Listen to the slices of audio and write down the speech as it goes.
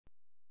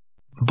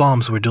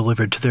bombs were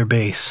delivered to their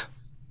base.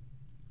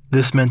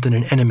 This meant that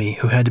an enemy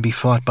who had to be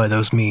fought by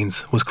those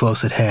means was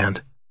close at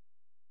hand.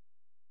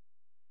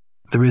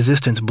 The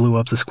resistance blew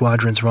up the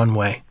squadron's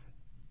runway.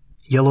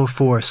 Yellow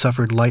 4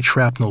 suffered light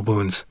shrapnel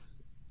wounds.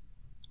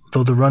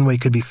 Though the runway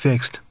could be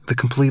fixed, the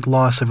complete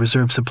loss of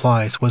reserve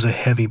supplies was a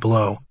heavy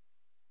blow.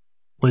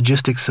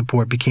 Logistics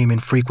support became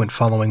infrequent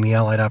following the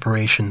Allied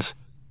operations.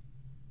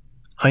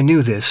 I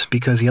knew this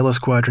because Yellow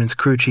Squadron's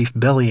crew chief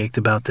bellyached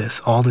about this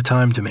all the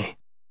time to me.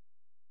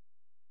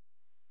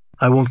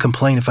 I won't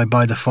complain if I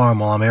buy the farm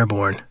while I'm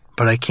airborne,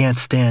 but I can't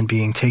stand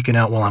being taken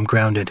out while I'm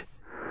grounded.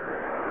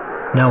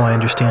 Now I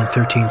understand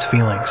 13's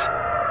feelings.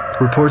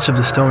 Reports of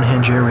the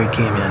Stonehenge air raid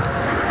came in.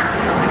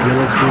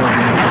 Yellow 4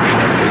 went up with the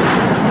others.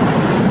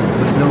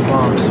 With no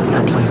bombs,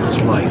 her plane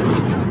was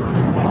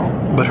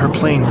light. But her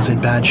plane was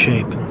in bad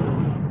shape.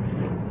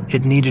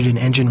 It needed an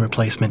engine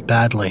replacement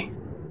badly.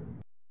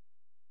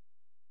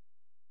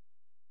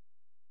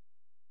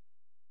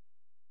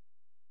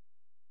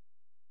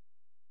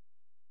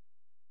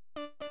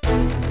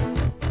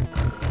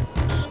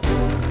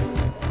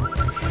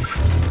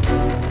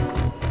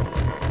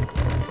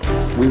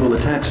 We will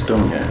attack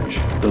Stonehenge,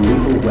 the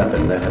lethal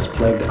weapon that has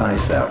plagued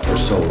ISAF for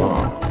so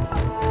long.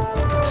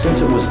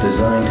 Since it was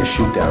designed to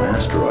shoot down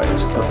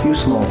asteroids, a few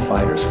small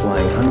fighters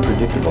flying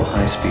unpredictable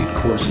high-speed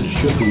courses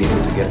should be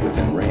able to get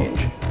within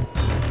range.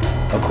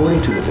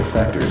 According to the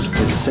defectors,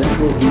 its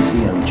central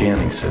ECM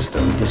jamming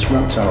system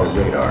disrupts our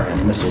radar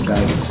and missile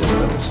guidance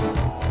systems.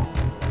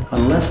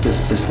 Unless this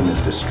system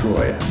is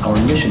destroyed, our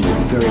mission will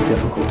be very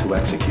difficult to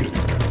execute.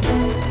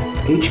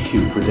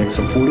 HQ predicts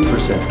a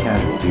 40%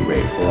 casualty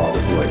rate for all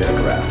deployed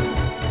aircraft.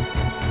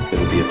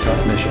 It'll be a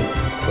tough mission,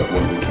 but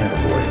one we can't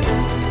avoid.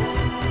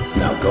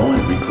 Now go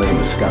and reclaim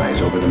the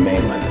skies over the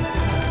mainland.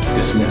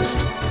 Dismissed.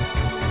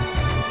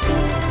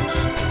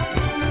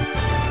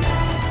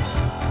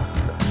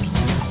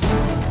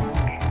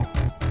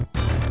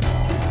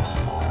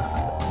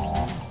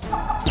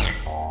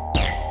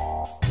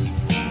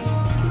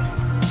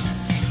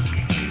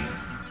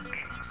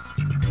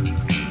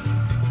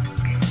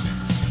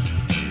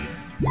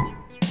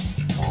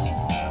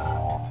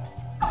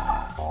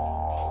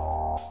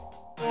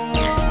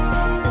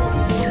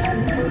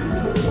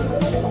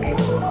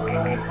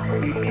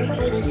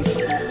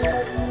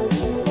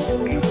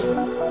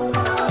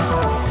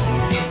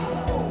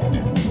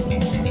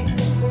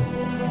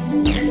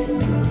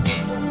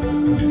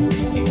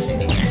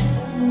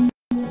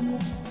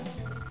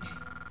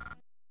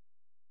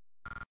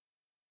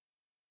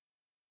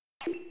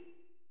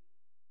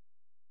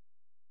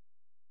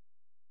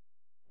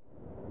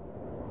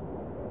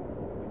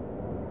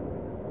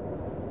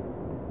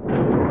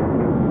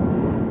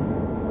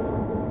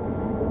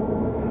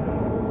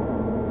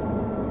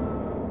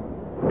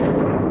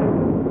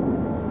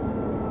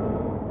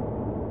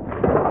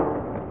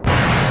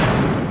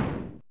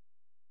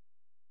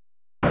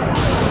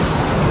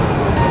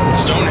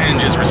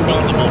 Stonehenge is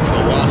responsible for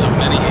the loss of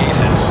many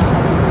aces.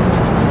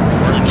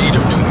 We're in need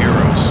of new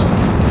heroes.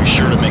 Be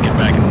sure to make it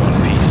back in one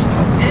piece.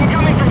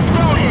 Incoming from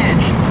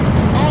Stonehenge!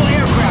 All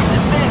aircraft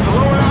descend to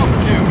lower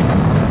altitude.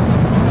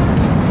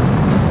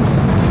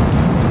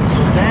 So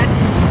that's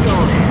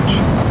Stonehenge.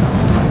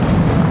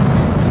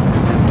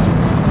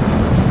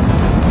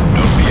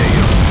 No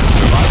PAU.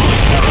 Survival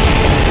is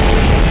paramount.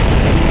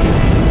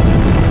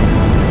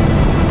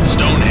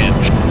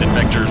 Stonehenge at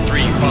vector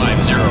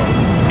 350,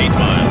 8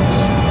 miles.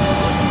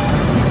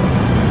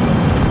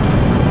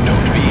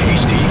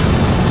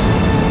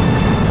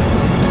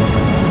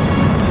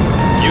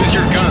 Use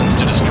your guns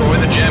to destroy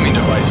the jamming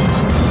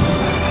devices.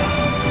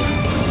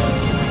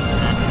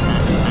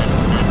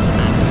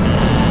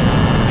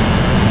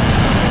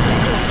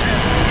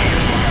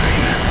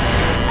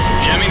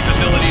 Jamming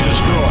facility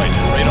destroyed.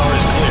 Radar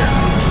is clear.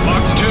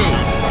 Box 2.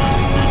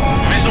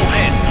 Missile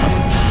hit.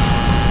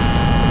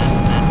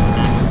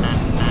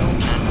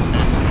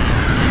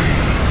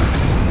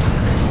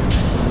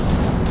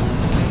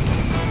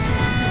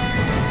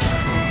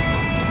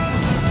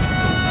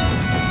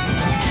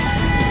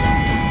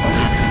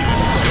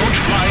 Don't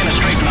fly in a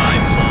straight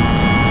line.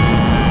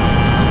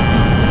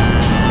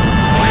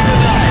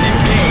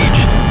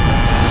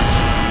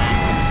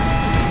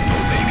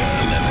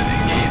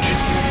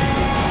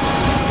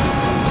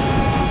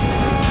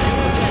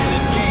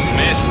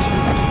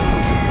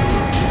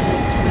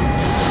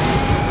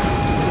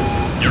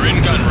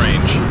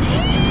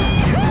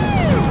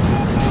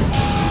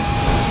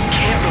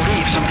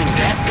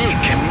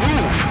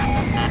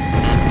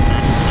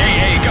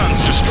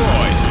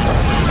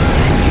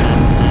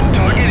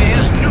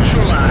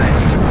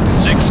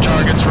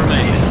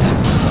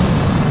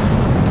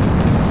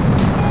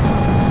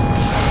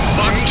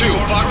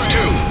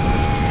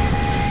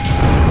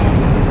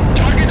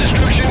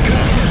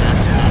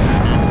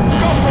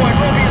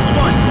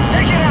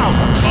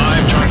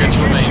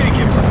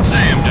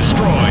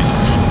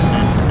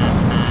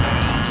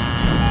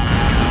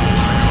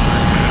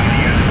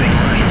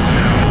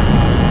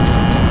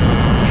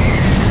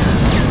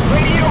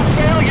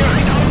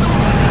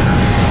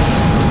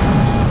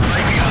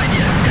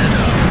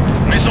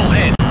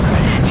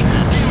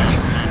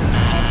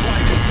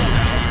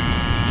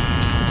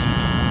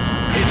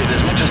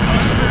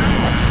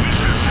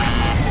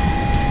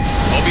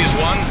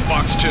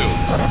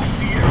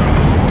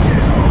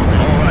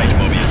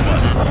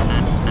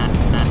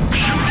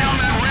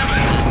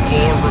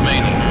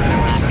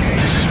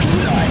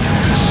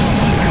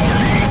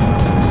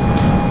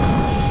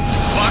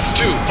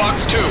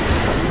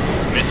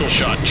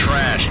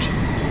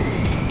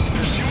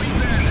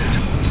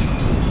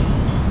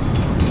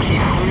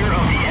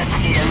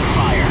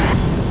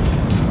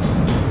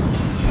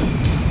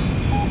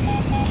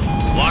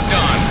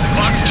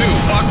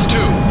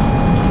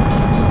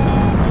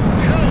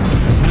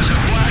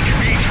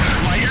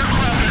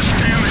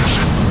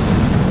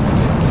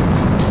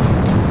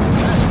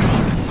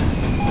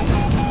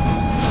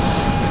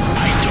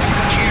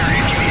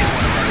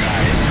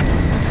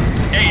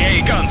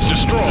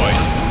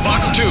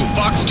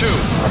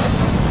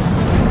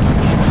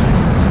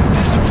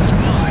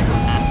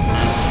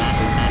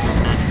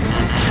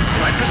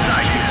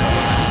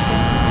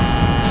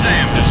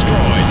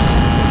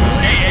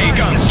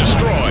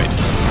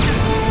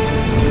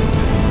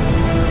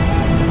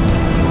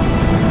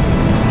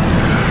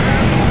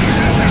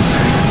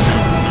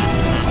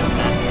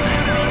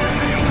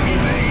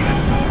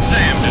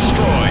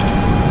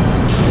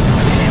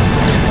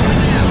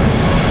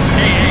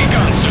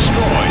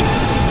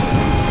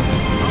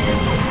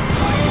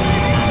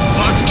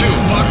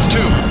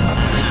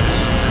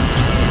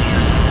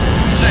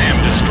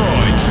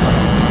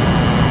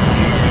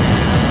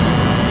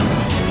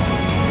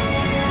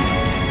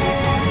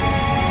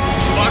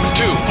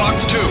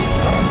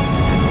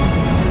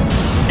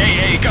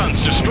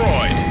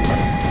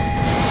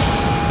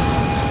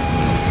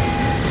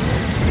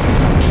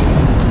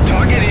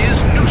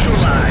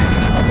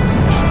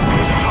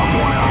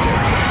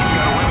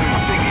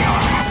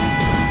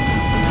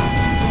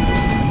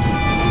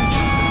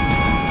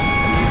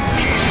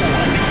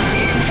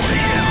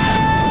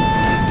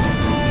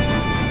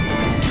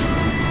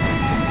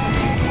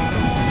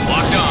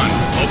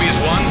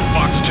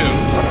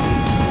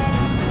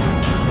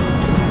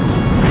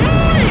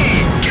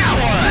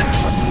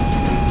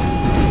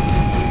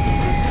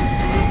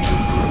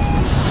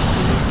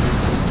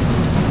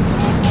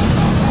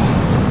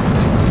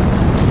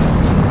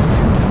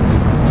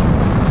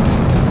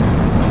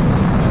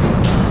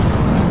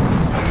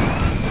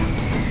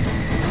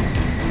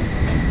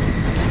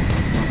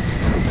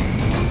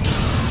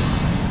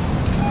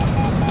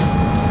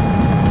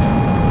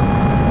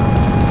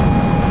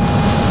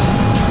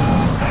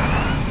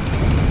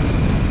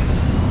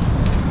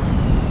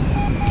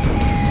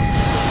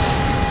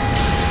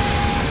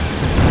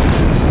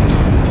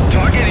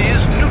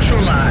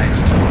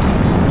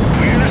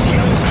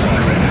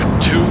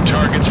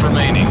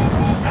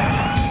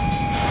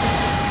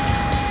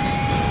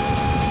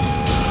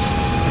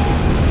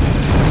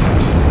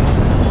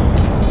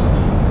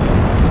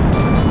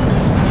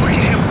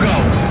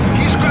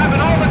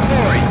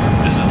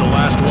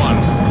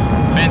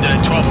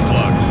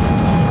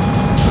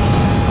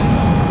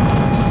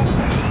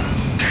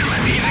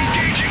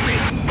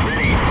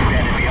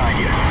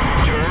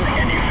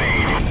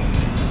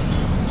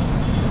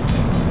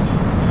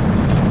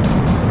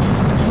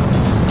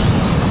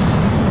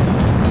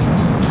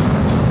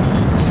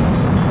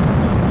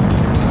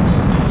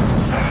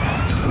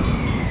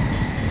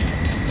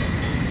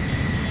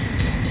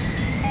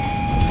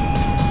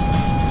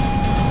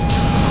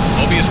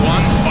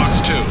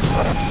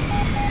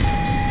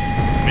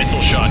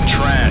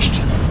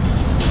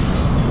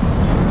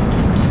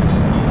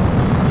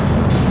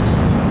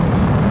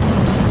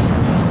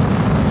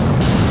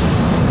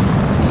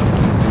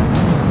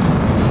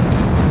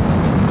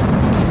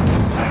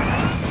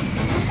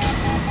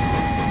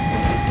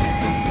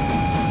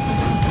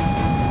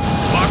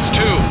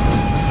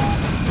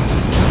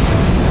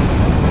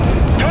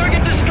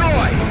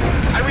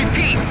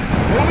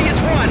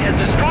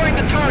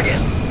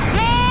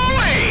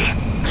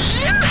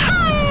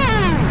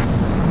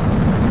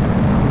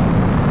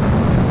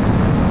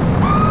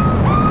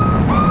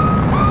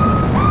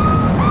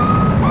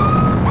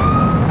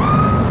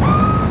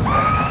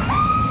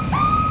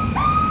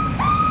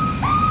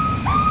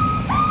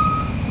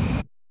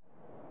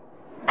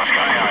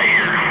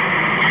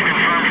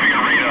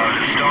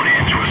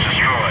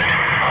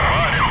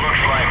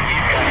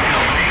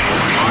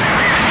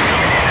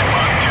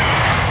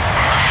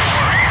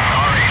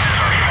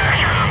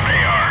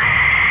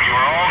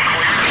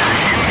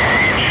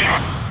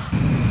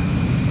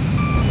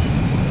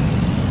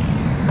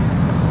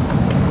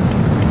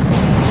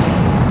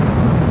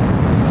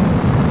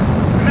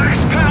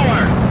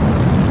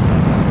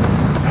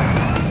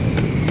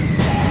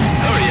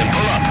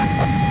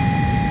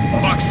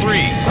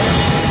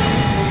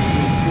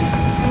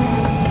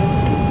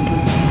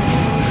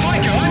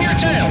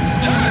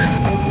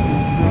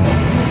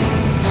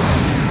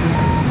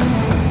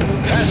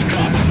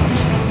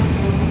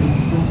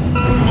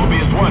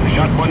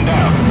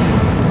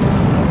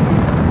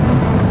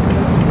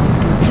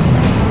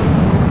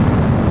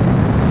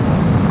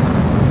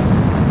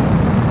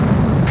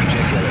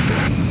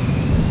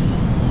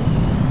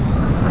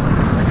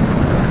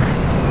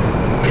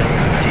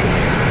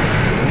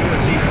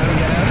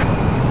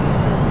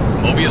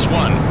 Mobius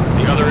One.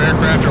 The other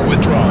aircraft are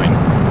withdrawing.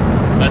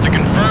 That's a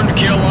confirmed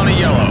kill on a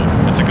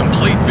Yellow. It's a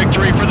complete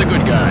victory for the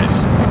good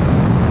guys.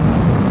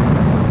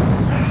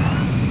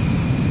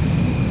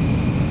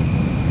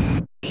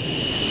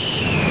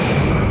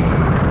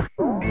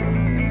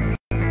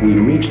 We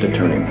reached a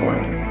turning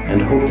point,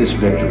 and hope this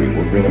victory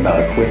will bring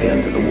about a quick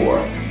end to the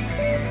war.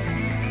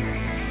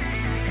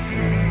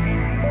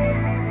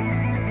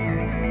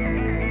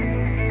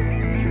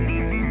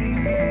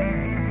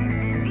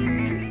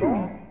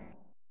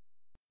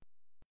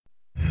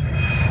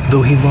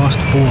 Though he lost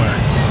 4,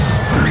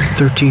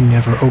 13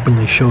 never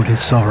openly showed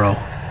his sorrow.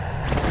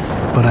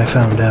 But I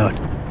found out.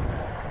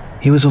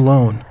 He was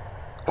alone,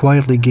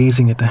 quietly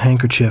gazing at the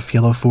handkerchief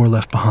Yellow 4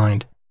 left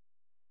behind.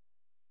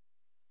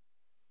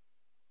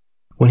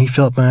 When he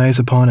felt my eyes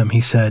upon him,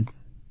 he said,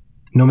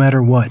 "No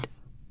matter what,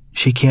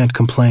 she can't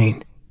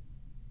complain.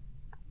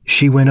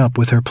 She went up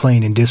with her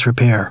plane in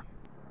disrepair.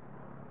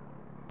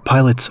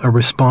 Pilots are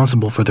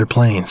responsible for their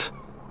planes."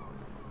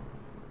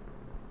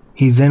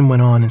 He then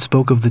went on and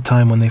spoke of the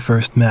time when they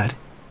first met.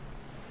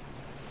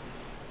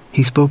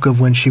 He spoke of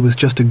when she was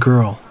just a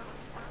girl,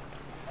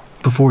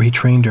 before he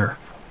trained her,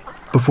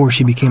 before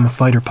she became a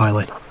fighter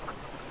pilot.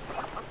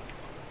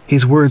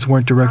 His words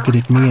weren't directed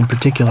at me in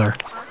particular.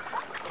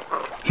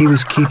 He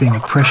was keeping a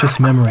precious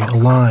memory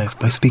alive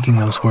by speaking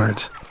those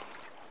words.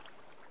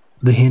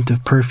 The hint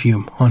of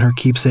perfume on her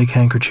keepsake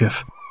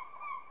handkerchief.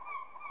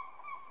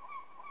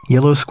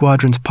 Yellow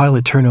Squadron's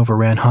pilot turnover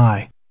ran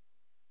high.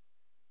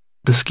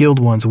 The skilled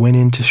ones went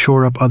in to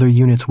shore up other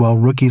units while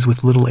rookies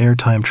with little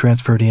airtime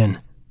transferred in.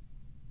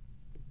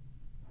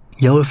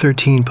 Yellow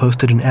 13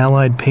 posted an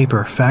Allied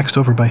paper faxed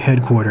over by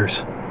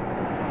headquarters.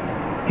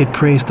 It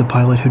praised the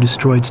pilot who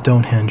destroyed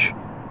Stonehenge.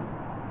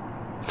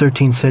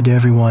 13 said to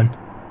everyone,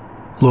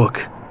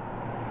 "Look,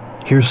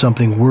 here's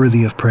something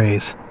worthy of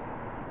praise.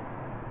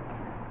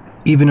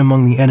 Even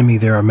among the enemy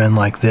there are men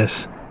like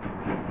this.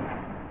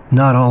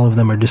 Not all of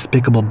them are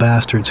despicable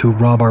bastards who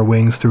rob our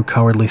wings through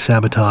cowardly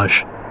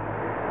sabotage."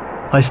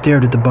 I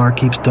stared at the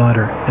barkeep's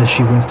daughter as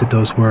she winced at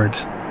those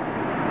words.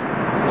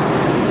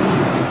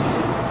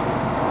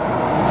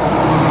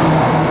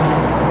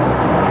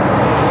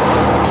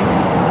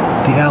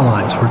 The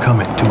Allies were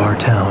coming to our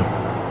town.